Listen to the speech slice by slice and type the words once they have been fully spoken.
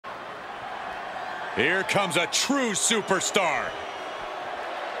Here comes a true superstar.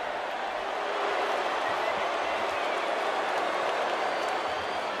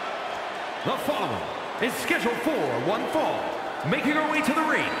 The following is scheduled for one fall. Making her way to the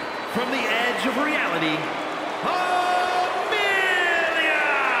ring from the edge of reality, Amelia!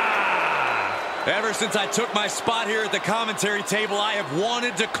 Ever since I took my spot here at the commentary table, I have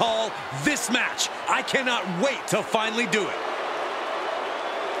wanted to call this match. I cannot wait to finally do it.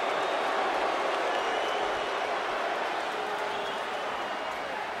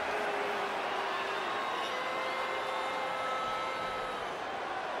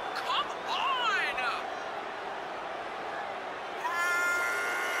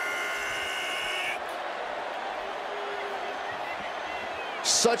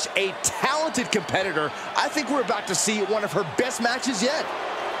 Such a talented competitor. I think we're about to see one of her best matches yet.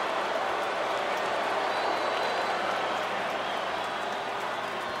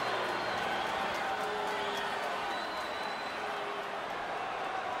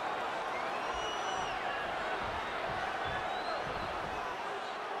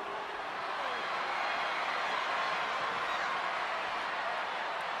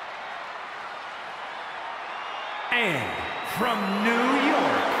 And from New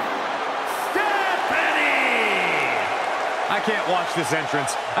York, Stephanie! I can't watch this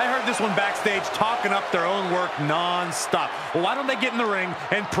entrance. I heard this one backstage talking up their own work non-stop. Well, why don't they get in the ring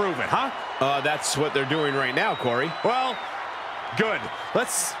and prove it, huh? That's what they're doing right now, Corey. Well, good.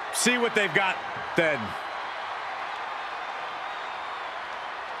 Let's see what they've got then.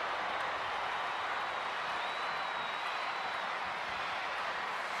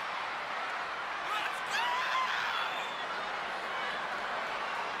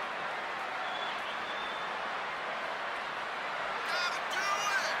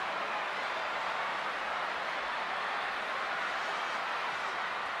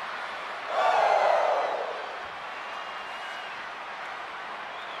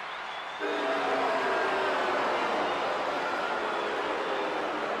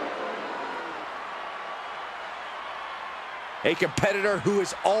 A competitor who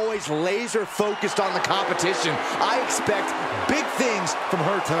is always laser focused on the competition. I expect big things from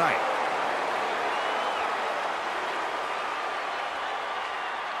her tonight.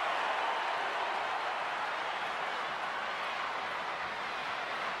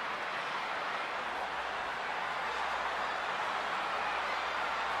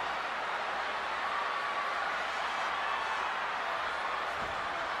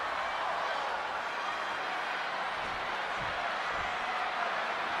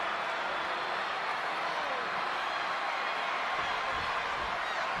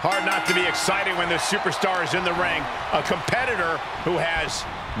 Hard not to be excited when the superstar is in the ring. A competitor who has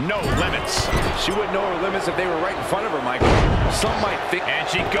no limits. She wouldn't know her limits if they were right in front of her, Michael. Some might think. And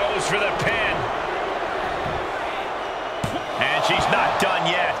she goes for the pin. And she's not done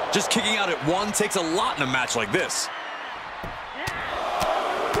yet. Just kicking out at one takes a lot in a match like this.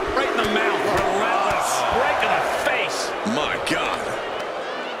 Right in the mouth. Relentless. Right to the face. My God.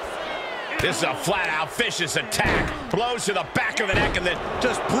 This is a flat-out vicious attack. Blows to the back of the neck and then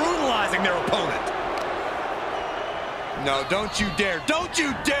Just brutalizing their opponent. No, don't you dare. Don't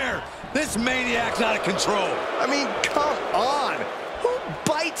you dare. This maniac's out of control. I mean, come on. Who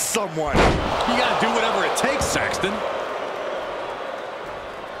bites someone? You got to do whatever it takes, Saxton.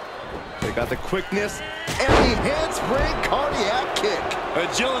 They got the quickness and the handspring cardiac kick.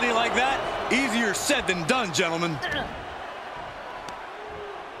 Agility like that, easier said than done, gentlemen.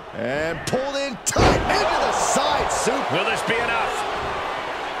 And pulled in tight into the side soup. will this be enough?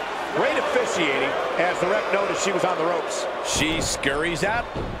 Great officiating as the ref noticed she was on the ropes. She scurries out.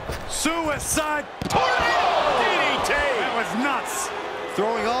 Suicide DDT. That was nuts.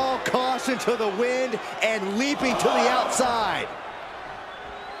 Throwing all caution to the wind and leaping to the outside.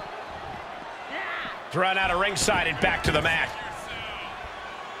 Thrown out of ringside and back to the mat.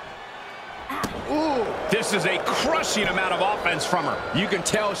 Ooh. This is a crushing amount of offense from her. You can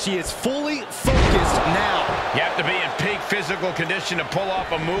tell she is fully focused now. You have to be in peak physical condition to pull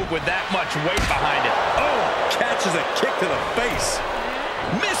off a move with that much weight behind it. Oh, catches a kick to the face.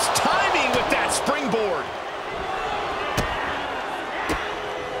 Missed timing with that springboard.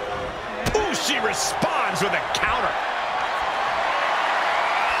 Ooh, she responds with a counter.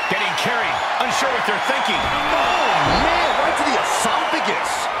 Getting carried, unsure what they're thinking. Oh, man, right to the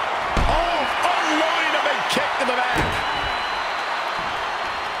esophagus. Oh, unloading a big kick to the back.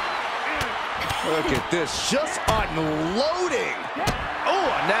 Look at this, just unloading. Oh,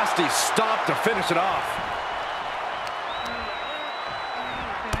 a nasty stop to finish it off.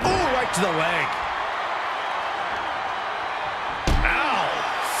 Oh, right to the leg. Ow,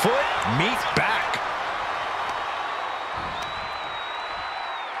 foot meets back.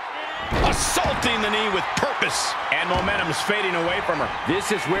 assaulting the knee with purpose. And momentum's fading away from her.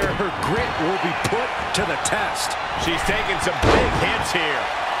 This is where her grit will be put to the test. She's taking some big hits here.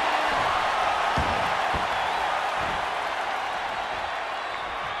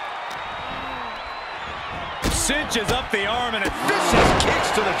 Cinches up the arm and a Vicious kicks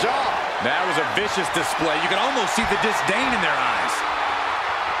to the jaw. That was a vicious display. You can almost see the disdain in their eyes.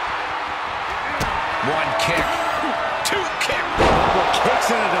 One kick. Two kick. Couple kicks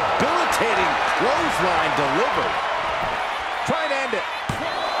and a debilitating clothesline delivered. Try and end it.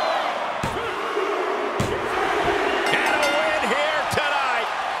 And a win here tonight.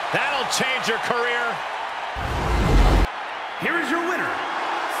 That'll change your career. Here is your winner,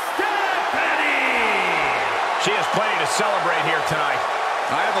 Stephanie! She has plenty to celebrate here tonight.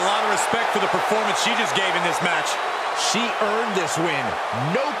 I have a lot of respect for the performance she just gave in this match. She earned this win,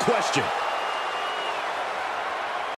 no question.